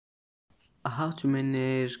How to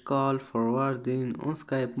manage call forwarding on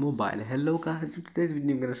Skype mobile. Hello guys, in today's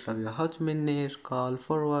video I'm gonna show you how to manage call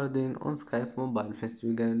forwarding on Skype mobile. First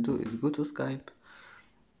we're gonna do is go to Skype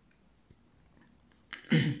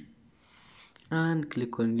and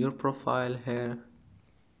click on your profile here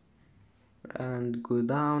and go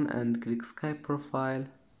down and click Skype profile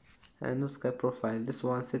and not Skype profile, this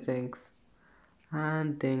one settings,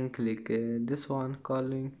 and then click this one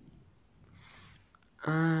calling,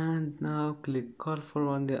 and now click call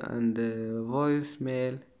forwarding and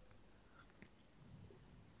voicemail.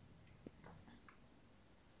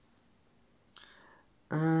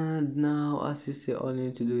 And now as you see, all you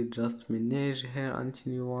need to do is just manage here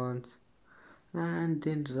until you want, and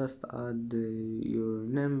then just add your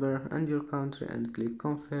number and your country and click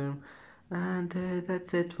confirm. And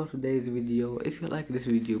that's it for today's video. If you like this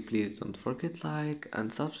video, please don't forget like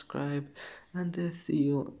and subscribe, and see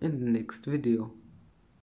you in the next video.